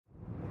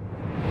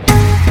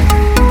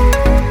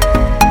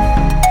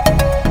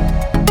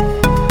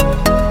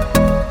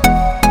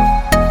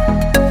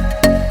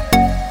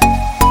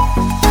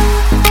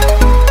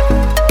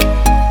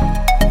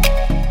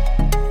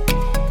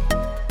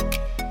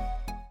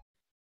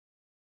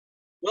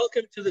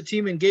Welcome to the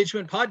Team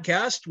Engagement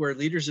Podcast, where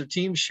leaders of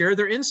teams share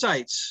their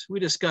insights. We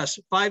discuss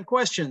 5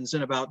 questions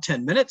in about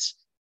 10 minutes.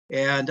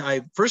 And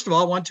I, first of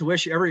all, want to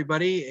wish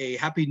everybody a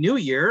happy new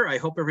year. I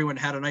hope everyone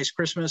had a nice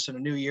Christmas and a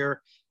new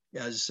year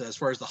as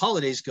far as the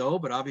holidays go.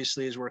 But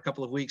obviously, as we're a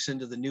couple of weeks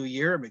into the new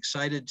year, I'm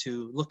excited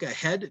to look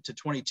ahead to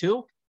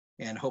 22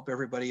 and hope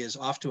everybody is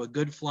off to a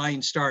good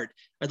flying start.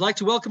 I'd like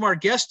to welcome our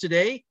guest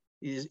today.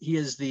 He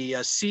is the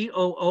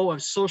COO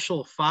of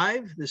Social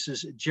 5. This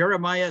is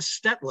Jeremiah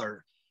Stetler.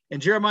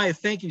 And Jeremiah,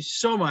 thank you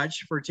so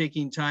much for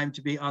taking time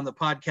to be on the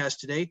podcast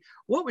today.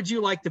 What would you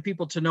like the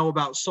people to know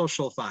about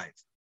Social 5?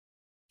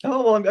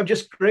 Oh, well, I'm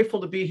just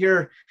grateful to be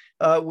here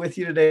with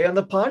you today on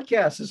the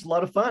podcast. It's a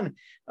lot of fun.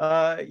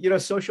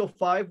 Social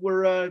 5,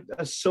 we're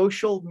a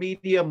social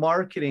media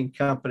marketing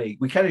company.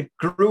 We kind of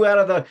grew out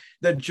of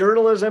the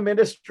journalism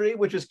industry,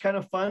 which is kind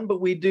of fun,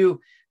 but we do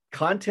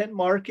content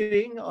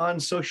marketing on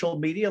social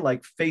media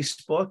like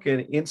Facebook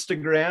and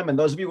Instagram. And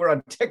those of you who are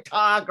on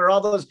TikTok or all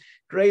those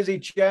crazy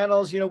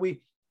channels, we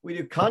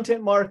do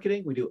content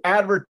marketing, we do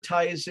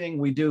advertising,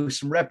 we do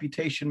some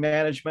reputation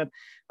management.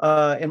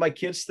 And my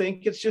kids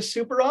think it's just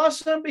super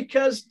awesome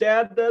because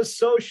dad does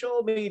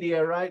social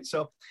media, right?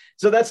 So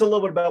that's a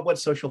little bit about what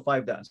Social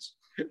 5 does.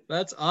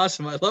 That's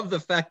awesome. I love the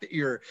fact that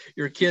your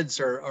kids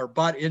are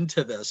bought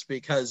into this,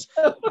 because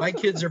my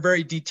kids are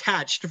very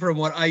detached from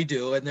what I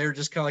do, and they're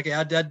just kind of like,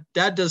 yeah,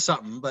 dad does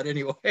something. But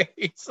anyway,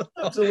 so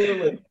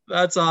absolutely.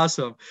 That's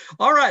awesome.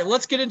 All right,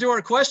 let's get into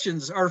our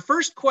questions. Our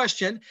first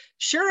question: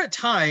 share a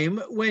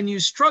time when you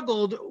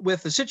struggled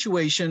with a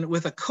situation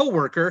with a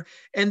coworker,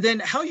 and then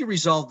how you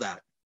resolved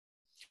that.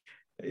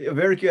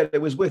 Very good.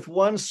 It was with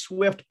one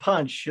swift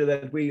punch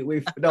that we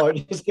no,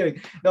 I'm just kidding.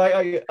 No,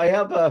 I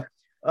have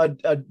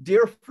a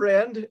dear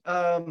friend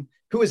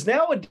who is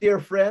now a dear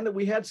friend that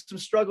we had some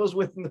struggles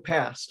with in the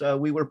past.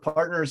 We were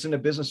partners in a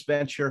business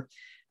venture.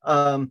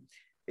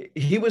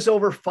 He was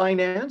over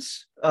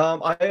finance.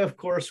 I, of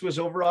course, was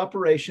over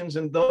operations.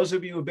 And those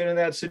of you who've been in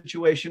that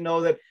situation know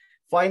that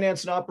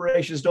finance and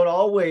operations don't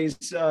always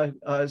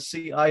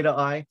see eye to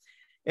eye.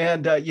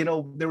 And,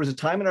 there was a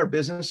time in our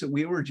business that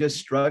we were just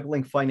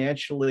struggling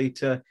financially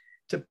to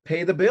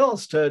pay the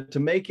bills, to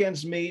make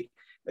ends meet.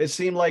 It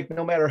seemed like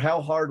no matter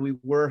how hard we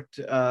worked,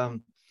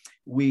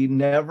 we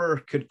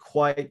never could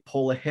quite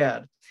pull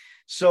ahead.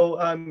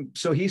 So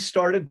he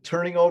started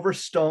turning over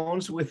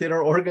stones within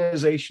our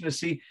organization to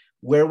see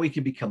where we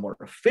could become more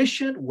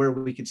efficient, where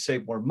we could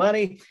save more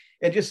money.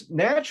 And just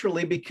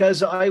naturally,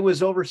 because I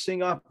was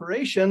overseeing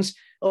operations,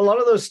 a lot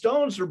of those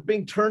stones were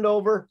being turned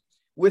over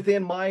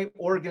within my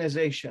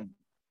organization.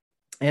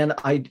 And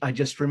I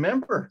just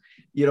remember,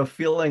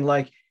 feeling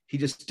like he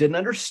just didn't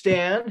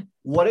understand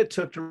what it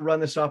took to run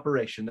this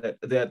operation,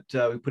 that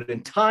we put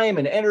in time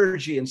and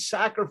energy and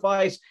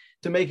sacrifice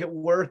to make it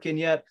work. And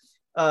yet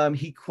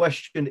he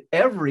questioned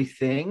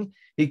everything.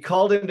 He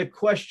called into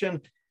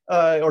question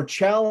or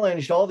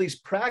challenged all these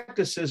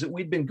practices that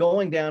we'd been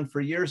going down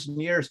for years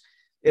and years.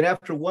 And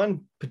after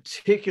one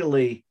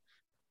particularly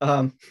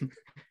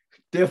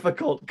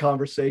difficult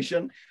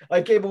conversation,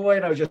 I came away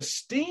and I was just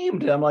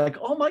steamed. I'm like,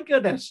 oh my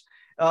goodness.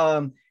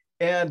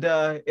 And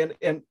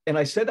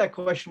I said that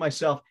question to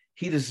myself.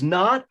 He does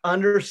not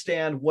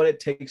understand what it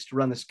takes to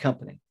run this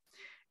company.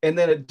 And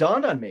then it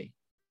dawned on me,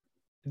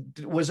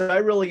 was I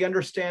really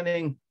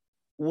understanding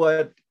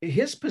what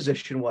his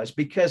position was?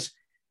 Because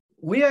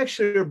we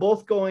actually are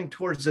both going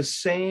towards the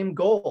same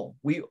goal.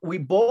 We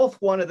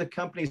both wanted the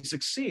company to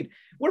succeed.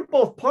 We're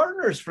both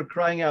partners, for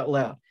crying out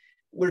loud.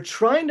 We're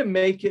trying to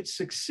make it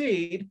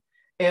succeed.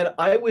 And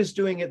I was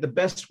doing it the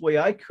best way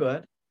I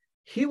could.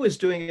 He was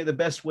doing it the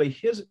best way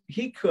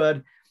he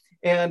could.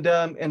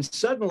 And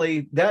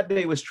suddenly that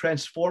day was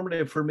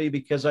transformative for me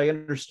because I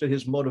understood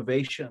his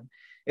motivation.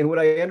 And when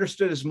I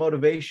understood his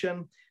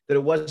motivation, that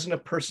it wasn't a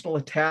personal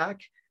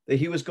attack, that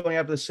he was going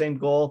after the same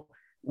goal,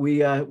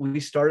 we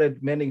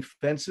started mending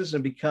fences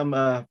and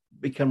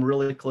become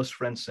really close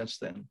friends since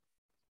then.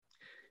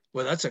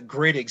 Well, that's a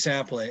great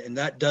example, and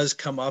that does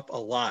come up a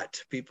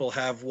lot. People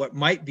have what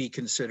might be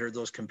considered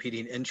those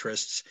competing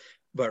interests,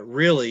 but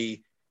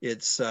really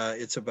it's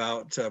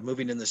about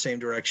moving in the same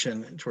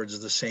direction towards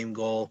the same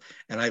goal.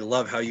 And I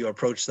love how you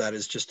approach that,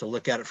 is just to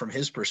look at it from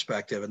his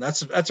perspective, and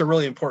that's a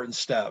really important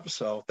step.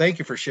 So thank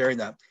you for sharing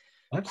that.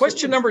 Absolutely.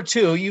 Question number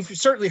 2, you've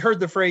certainly heard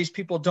the phrase,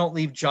 people don't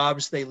leave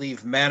jobs, they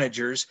leave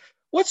managers.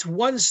 What's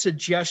one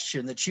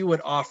suggestion that you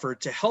would offer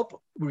to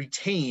help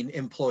retain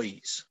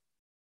employees?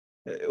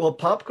 Well,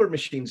 popcorn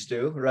machines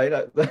do, right?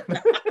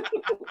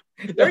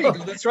 There you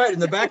go. That's right. In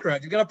the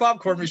background, you got a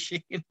popcorn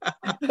machine.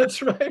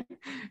 That's right.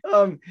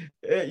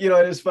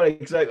 It is funny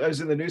because I was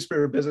in the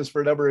newspaper business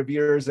for a number of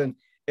years, and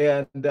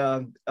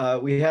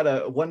we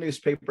had one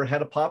newspaper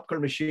had a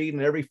popcorn machine,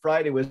 and every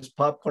Friday was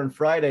Popcorn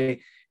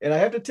Friday. And I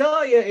have to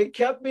tell you, it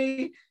kept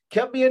me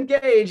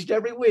engaged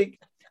every week.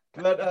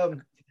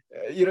 But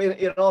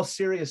in all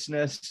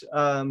seriousness,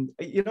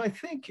 I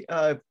think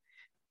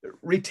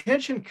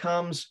retention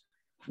comes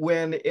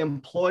when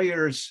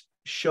employers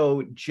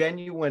show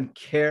genuine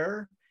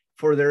care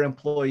for their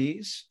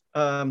employees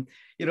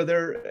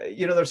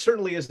There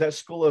certainly is that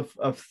school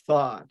of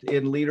thought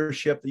in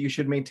leadership that you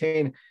should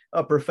maintain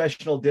a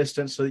professional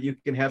distance so that you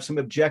can have some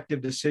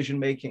objective decision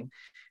making.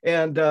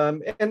 And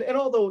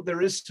although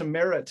there is some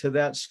merit to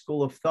that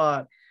school of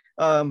thought,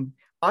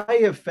 I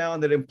have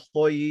found that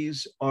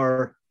employees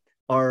are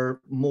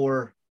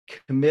more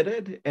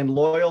committed and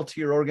loyal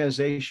to your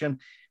organization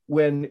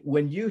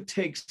when you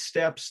take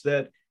steps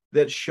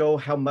that show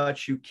how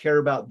much you care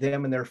about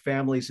them and their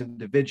families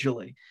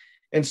individually.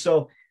 And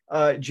so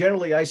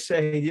generally I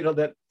say,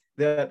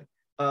 that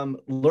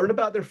learn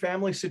about their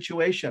family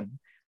situation,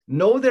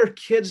 know their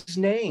kids'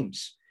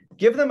 names,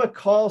 give them a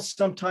call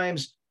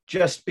sometimes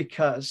just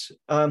because,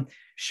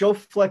 show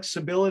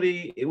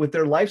flexibility with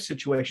their life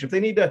situation. If they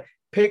need to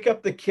pick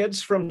up the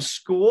kids from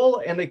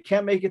school and they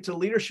can't make it to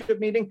leadership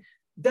meeting,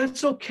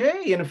 that's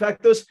okay. And in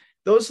fact,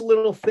 those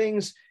little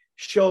things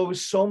show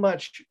so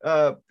much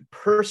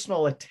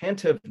personal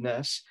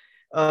attentiveness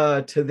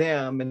to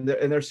them and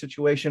their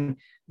situation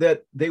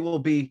that they will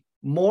be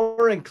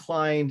more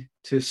inclined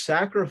to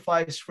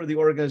sacrifice for the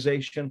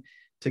organization,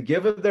 to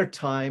give of their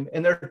time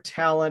and their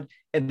talent,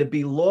 and to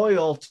be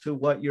loyal to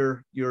what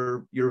your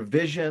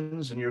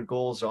visions and your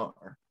goals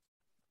are.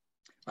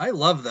 I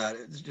love that.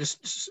 It's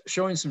just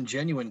showing some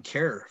genuine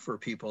care for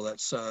people.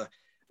 That's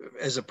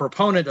as a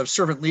proponent of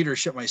servant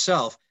leadership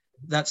myself,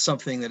 that's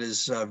something that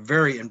is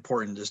very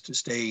important, is to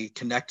stay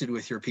connected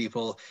with your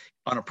people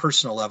on a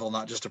personal level,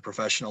 not just a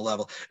professional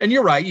level. And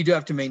you're right, you do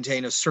have to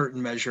maintain a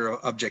certain measure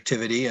of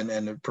objectivity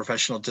and a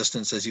professional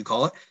distance, as you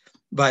call it.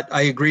 But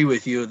I agree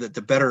with you that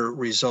the better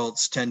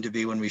results tend to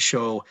be when we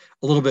show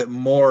a little bit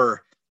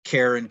more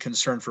care and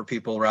concern for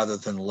people rather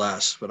than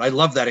less. But I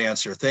love that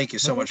answer. Thank you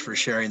so much for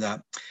sharing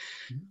that.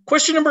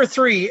 Question number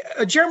 3,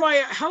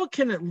 Jeremiah, how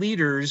can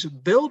leaders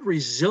build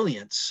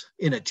resilience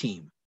in a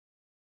team?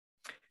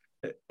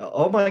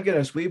 Oh my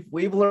goodness,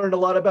 we've learned a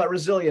lot about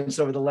resilience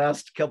over the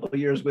last couple of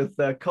years with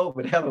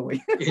COVID, haven't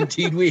we?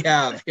 Indeed, we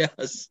have.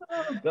 Yes.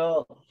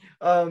 No.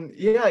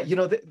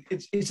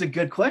 It's a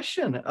good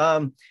question,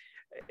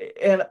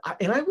 and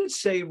I would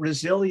say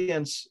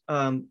resilience.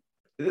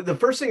 The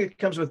first thing that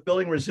comes with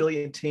building a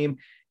resilient team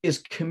is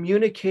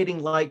communicating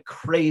like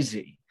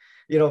crazy.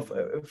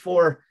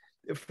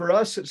 For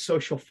us at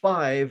Social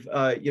 5,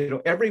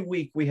 every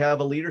week we have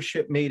a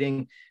leadership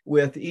meeting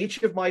with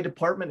each of my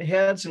department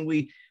heads, and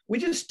we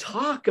just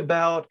talk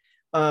about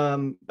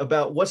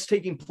what's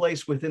taking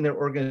place within their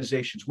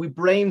organizations. We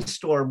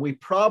brainstorm, we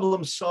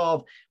problem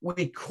solve,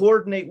 we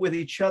coordinate with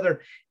each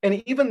other.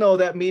 And even though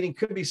that meeting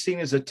could be seen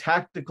as a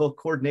tactical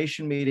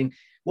coordination meeting,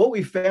 what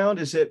we found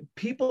is that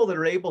people that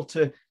are able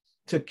to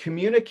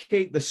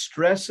communicate the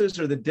stresses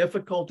or the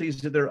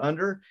difficulties that they're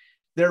under,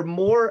 they're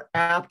more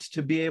apt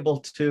to be able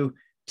to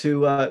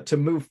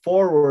move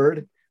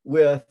forward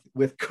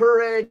with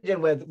courage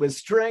and with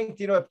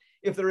strength.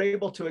 If they're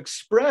able to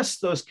express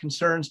those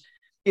concerns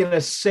in a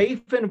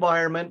safe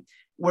environment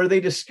where they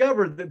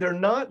discover that they're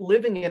not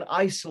living in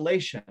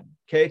isolation,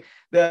 okay,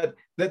 that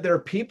there are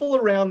people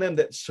around them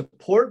that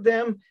support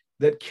them,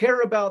 that care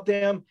about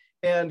them,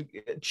 and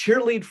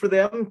cheerlead for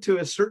them to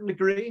a certain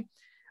degree.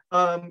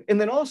 And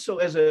then also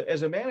as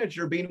a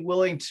manager, being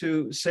willing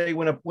to say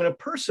when a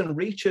person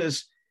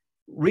reaches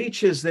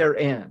their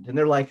end and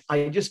they're like,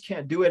 I just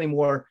can't do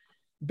anymore,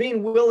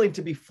 being willing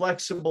to be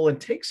flexible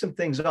and take some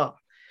things off.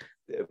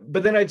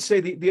 But then I'd say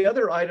the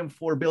other item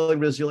for building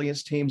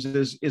resilience teams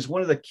is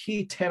one of the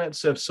key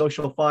tenets of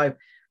Social 5,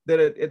 that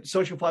at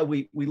Social 5,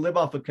 we live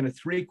off of kind of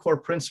 3 core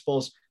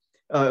principles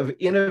of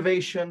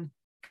innovation,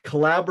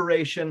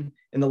 collaboration,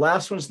 and the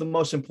last one is the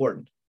most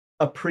important,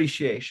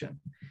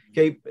 appreciation.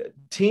 Okay,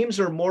 teams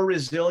are more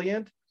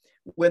resilient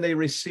when they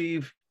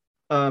receive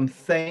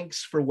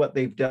thanks for what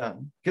they've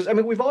done. Because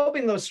we've all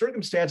been in those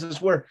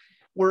circumstances where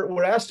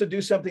we're asked to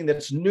do something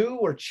that's new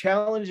or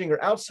challenging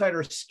or outside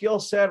our skill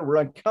set, or we're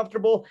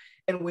uncomfortable,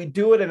 and we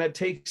do it, and it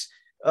takes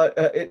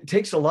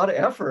a lot of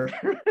effort,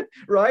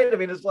 right?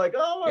 It's like,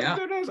 oh my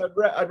goodness,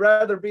 I'd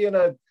rather be in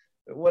a,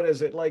 what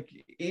is it, like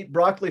eat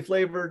broccoli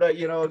flavored,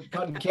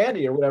 cotton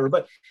candy or whatever.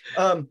 But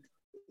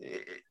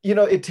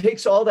it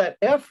takes all that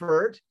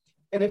effort,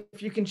 and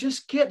if you can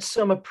just get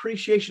some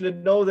appreciation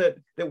and know that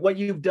what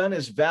you've done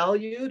is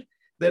valued,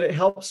 that it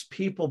helps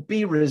people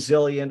be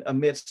resilient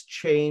amidst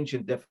change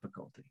and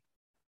difficulty.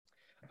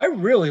 I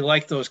really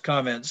like those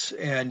comments,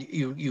 and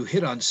you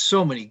hit on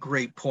so many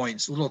great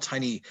points, little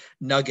tiny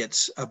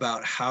nuggets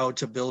about how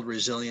to build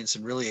resilience,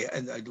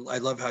 and I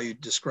love how you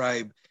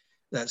describe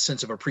that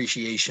sense of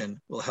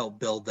appreciation will help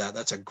build that.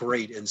 That's a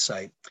great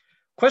insight.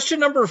 Question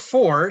number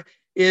 4,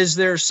 is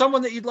there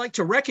someone that you'd like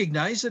to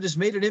recognize that has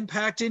made an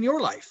impact in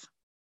your life?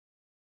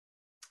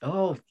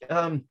 There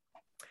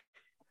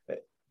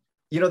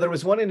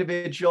was one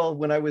individual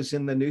when I was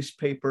in the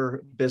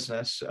newspaper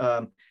business.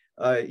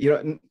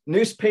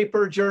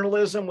 Newspaper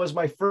journalism was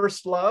my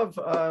first love.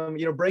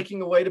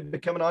 Breaking away to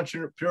become an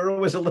entrepreneur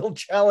was a little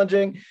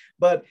challenging,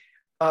 but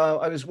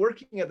I was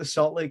working at the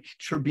Salt Lake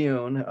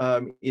Tribune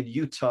in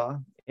Utah,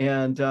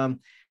 and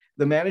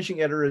the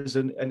managing editor is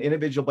an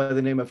individual by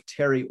the name of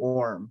Terry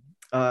Orm.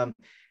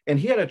 And and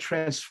he had a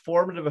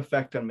transformative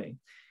effect on me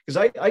because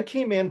I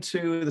came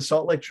into the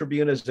Salt Lake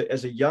Tribune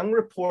as a young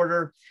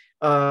reporter.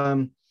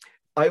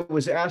 I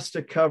was asked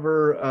to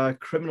cover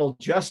criminal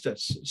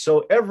justice.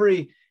 So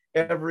every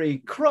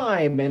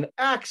crime and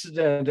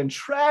accident and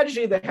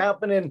tragedy that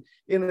happened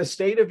in the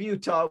state of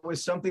Utah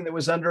was something that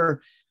was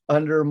under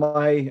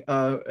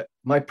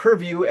my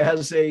purview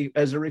as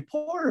a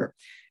reporter.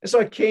 And so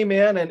I came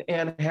in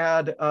and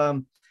had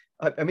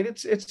I mean,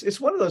 it's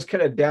one of those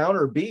kind of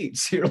downer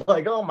beats. You're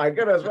like, oh my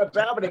goodness, what's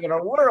happening in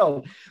our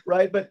world,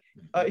 right? But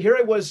here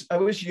I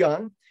was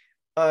young.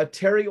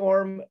 Terry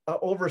Orm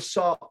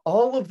oversaw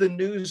all of the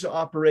news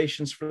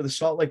operations for the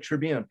Salt Lake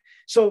Tribune.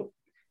 So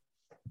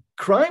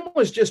crime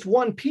was just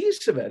one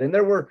piece of it, and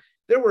there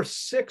were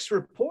 6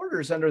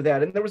 reporters under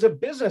that, and there was a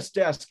business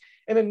desk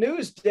and a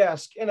news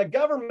desk and a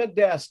government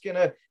desk and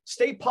a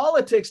state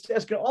politics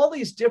desk and all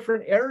these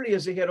different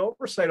areas he had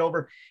oversight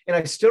over. And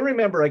I still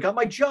remember I got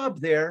my job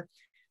there,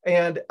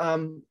 and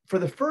for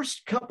the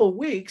first couple of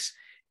weeks,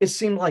 it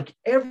seemed like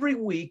every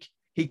week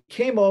he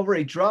came over,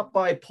 he dropped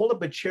by, pulled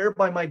up a chair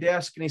by my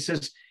desk, and he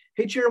says,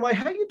 "Hey, Jeremiah,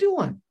 how you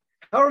doing?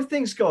 How are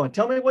things going?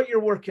 Tell me what you're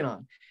working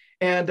on."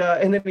 And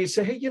then he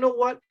said, "Hey, you know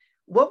what?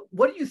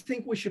 What do you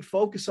think we should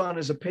focus on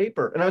as a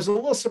paper?" And I was a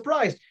little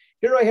surprised.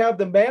 Here I have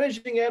the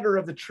managing editor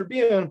of the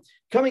Tribune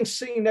coming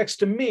sitting next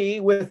to me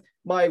with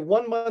my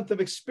 1 month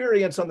of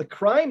experience on the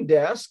crime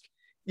desk,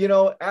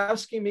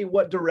 asking me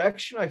what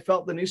direction I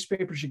felt the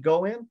newspaper should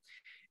go in.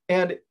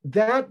 And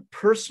that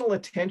personal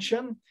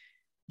attention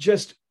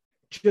just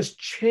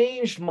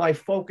changed my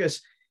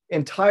focus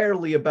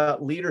entirely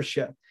about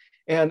leadership.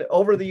 And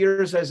over the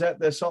years, I was at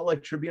the Salt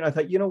Lake Tribune, I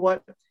thought, you know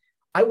what?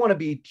 I want to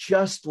be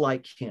just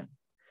like him.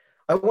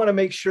 I want to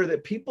make sure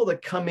that people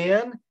that come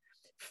in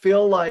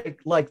feel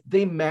like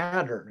they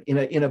matter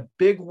in a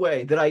big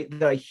way, that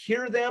I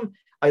hear them,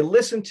 I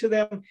listen to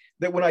them,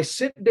 that when I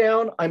sit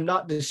down, I'm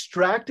not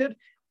distracted.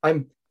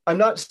 I'm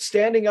not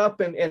standing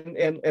up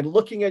and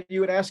looking at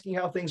you and asking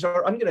how things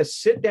are. I'm going to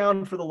sit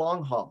down for the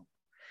long haul.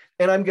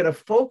 And I'm going to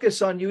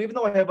focus on you, even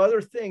though I have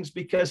other things,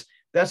 because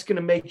that's going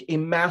to make a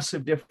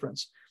massive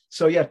difference.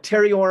 So yeah,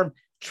 Terry Orm,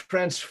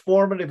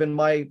 transformative in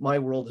my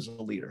world as a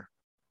leader.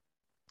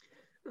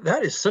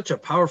 That is such a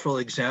powerful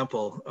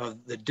example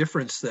of the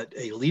difference that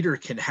a leader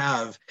can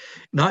have,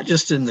 not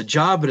just in the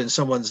job, but in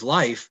someone's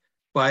life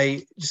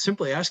by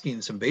simply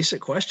asking some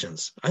basic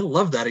questions. I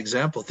love that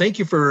example. Thank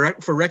you for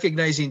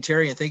recognizing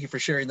Terry, and thank you for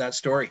sharing that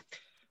story.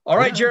 All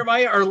right,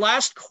 Jeremiah, our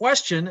last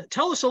question.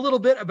 Tell us a little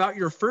bit about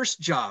your first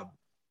job.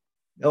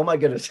 Oh my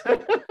goodness.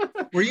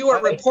 Were you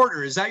a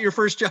reporter? Is that your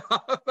first job?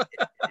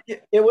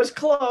 It was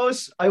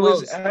close. I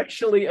was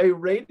actually a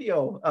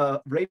radio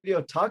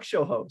talk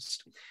show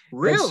host.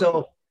 Really? And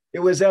so it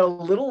was at a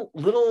little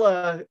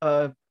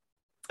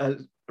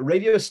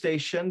radio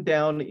station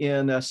down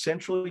in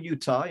central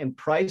Utah, in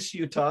Price,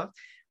 Utah.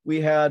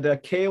 We had a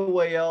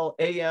KOAL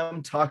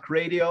AM talk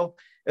radio,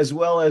 as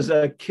well as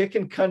a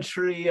Kickin'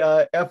 Country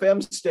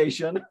FM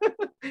station.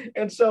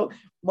 And so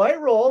my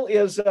role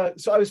is,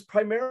 so I was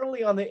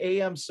primarily on the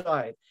AM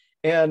side.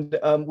 And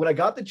when I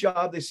got the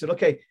job, they said,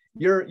 okay,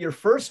 your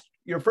first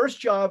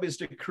job is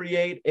to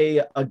create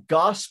a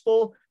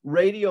gospel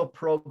radio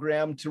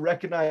program to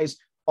recognize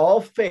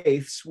all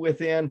faiths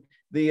within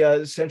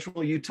the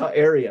central Utah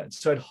area.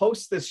 So I'd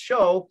host this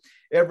show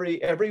every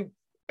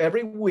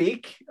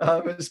week.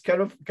 It was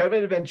kind of an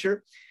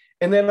adventure.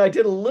 And then I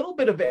did a little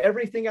bit of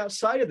everything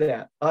outside of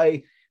that.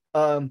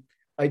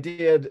 I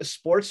did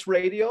sports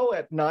radio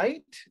at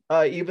night,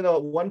 even though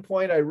at one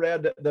point I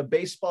read the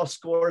baseball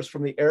scores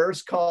from the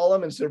errors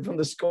column instead of from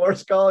the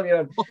scores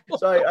column.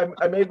 So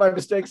I made my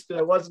mistakes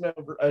because I wasn't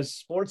a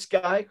sports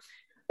guy.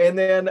 And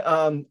then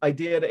I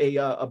did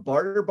a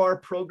barter bar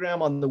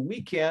program on the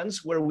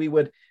weekends where we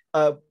would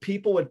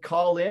people would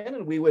call in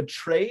and we would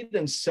trade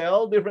and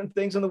sell different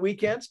things on the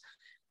weekends.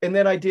 And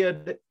then I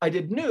did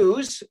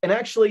news, and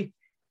actually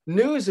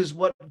news is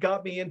what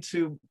got me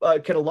into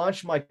kind of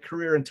launched my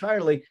career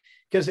entirely,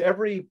 because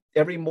every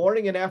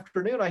morning and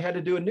afternoon I had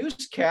to do a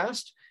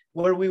newscast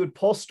where we would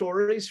pull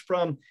stories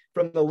from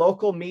the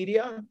local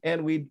media,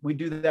 and we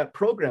do that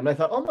program. And I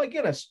thought, oh my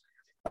goodness,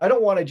 I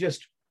don't want to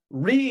just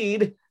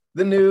read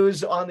the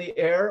news on the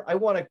air. I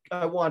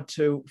want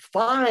to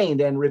find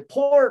and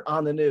report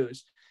on the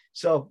news.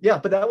 So yeah,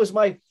 but that was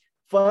my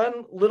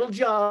fun little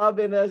job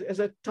as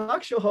a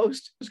talk show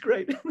host. It was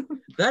great.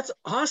 That's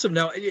awesome.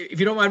 Now, if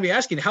you don't mind me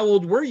asking, how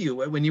old were you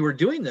when you were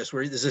doing this?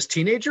 Is this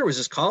teenager? Was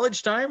this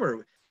college time,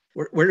 or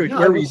where were you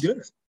doing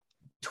this?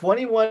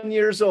 21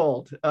 years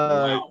old.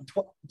 Wow.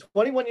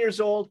 21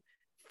 years old,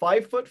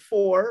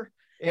 5'4",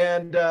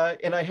 and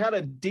I had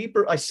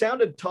I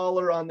sounded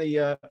taller on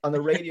the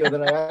radio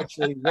than I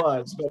actually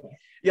was. But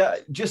yeah,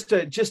 just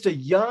a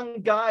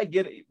young guy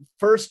get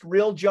first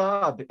real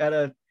job at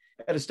a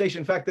station.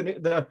 In fact,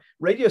 the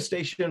radio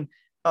station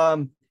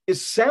it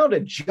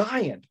sounded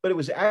giant, but it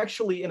was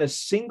actually in a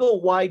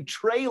single wide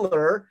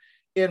trailer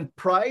in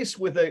Price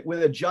with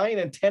a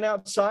giant antenna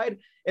outside.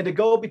 And to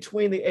go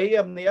between the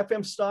AM and the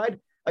FM side,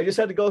 I just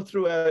had to go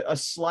through a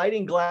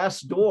sliding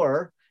glass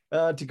door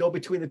to go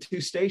between the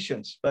two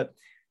stations. But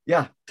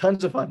yeah,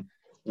 tons of fun.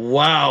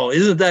 Wow,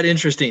 isn't that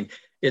interesting?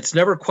 It's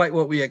never quite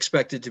what we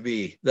expect it to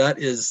be. That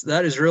is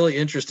really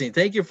interesting.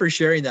 Thank you for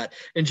sharing that.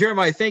 And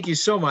Jeremiah, thank you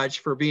so much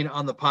for being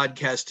on the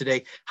podcast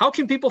today. How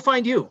can people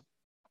find you?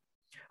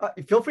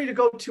 Feel free to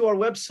go to our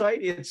website.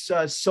 It's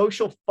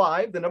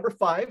social5, the number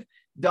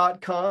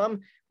 5.com,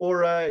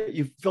 or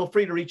you feel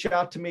free to reach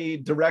out to me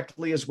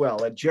directly as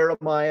well at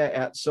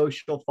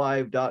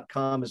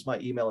jeremiah@social5.com is my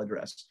email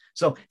address.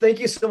 So thank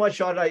you so much,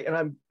 Sean.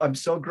 And I'm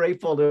so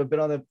grateful to have been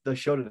on the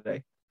show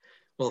today.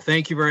 Well,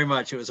 thank you very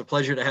much. It was a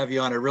pleasure to have you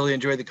on. I really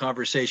enjoyed the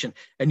conversation.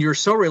 And you're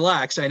so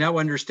relaxed. I now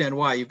understand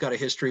why. You've got a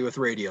history with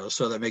radio.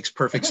 So that makes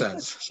perfect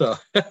sense. So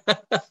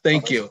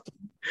thank you.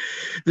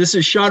 This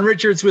is Sean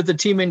Richards with the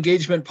Team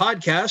Engagement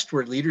Podcast,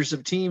 where leaders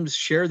of teams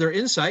share their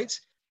insights.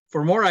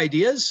 For more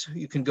ideas,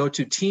 you can go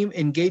to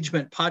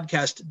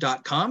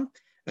teamengagementpodcast.com.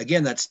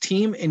 Again, that's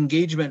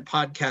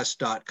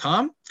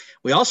teamengagementpodcast.com.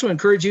 We also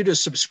encourage you to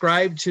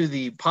subscribe to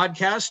the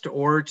podcast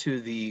or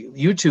to the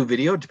YouTube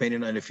video,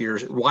 depending on if you're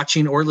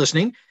watching or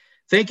listening.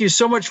 Thank you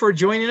so much for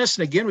joining us.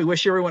 And again, we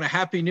wish everyone a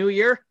happy new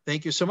year.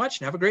 Thank you so much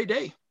and have a great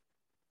day.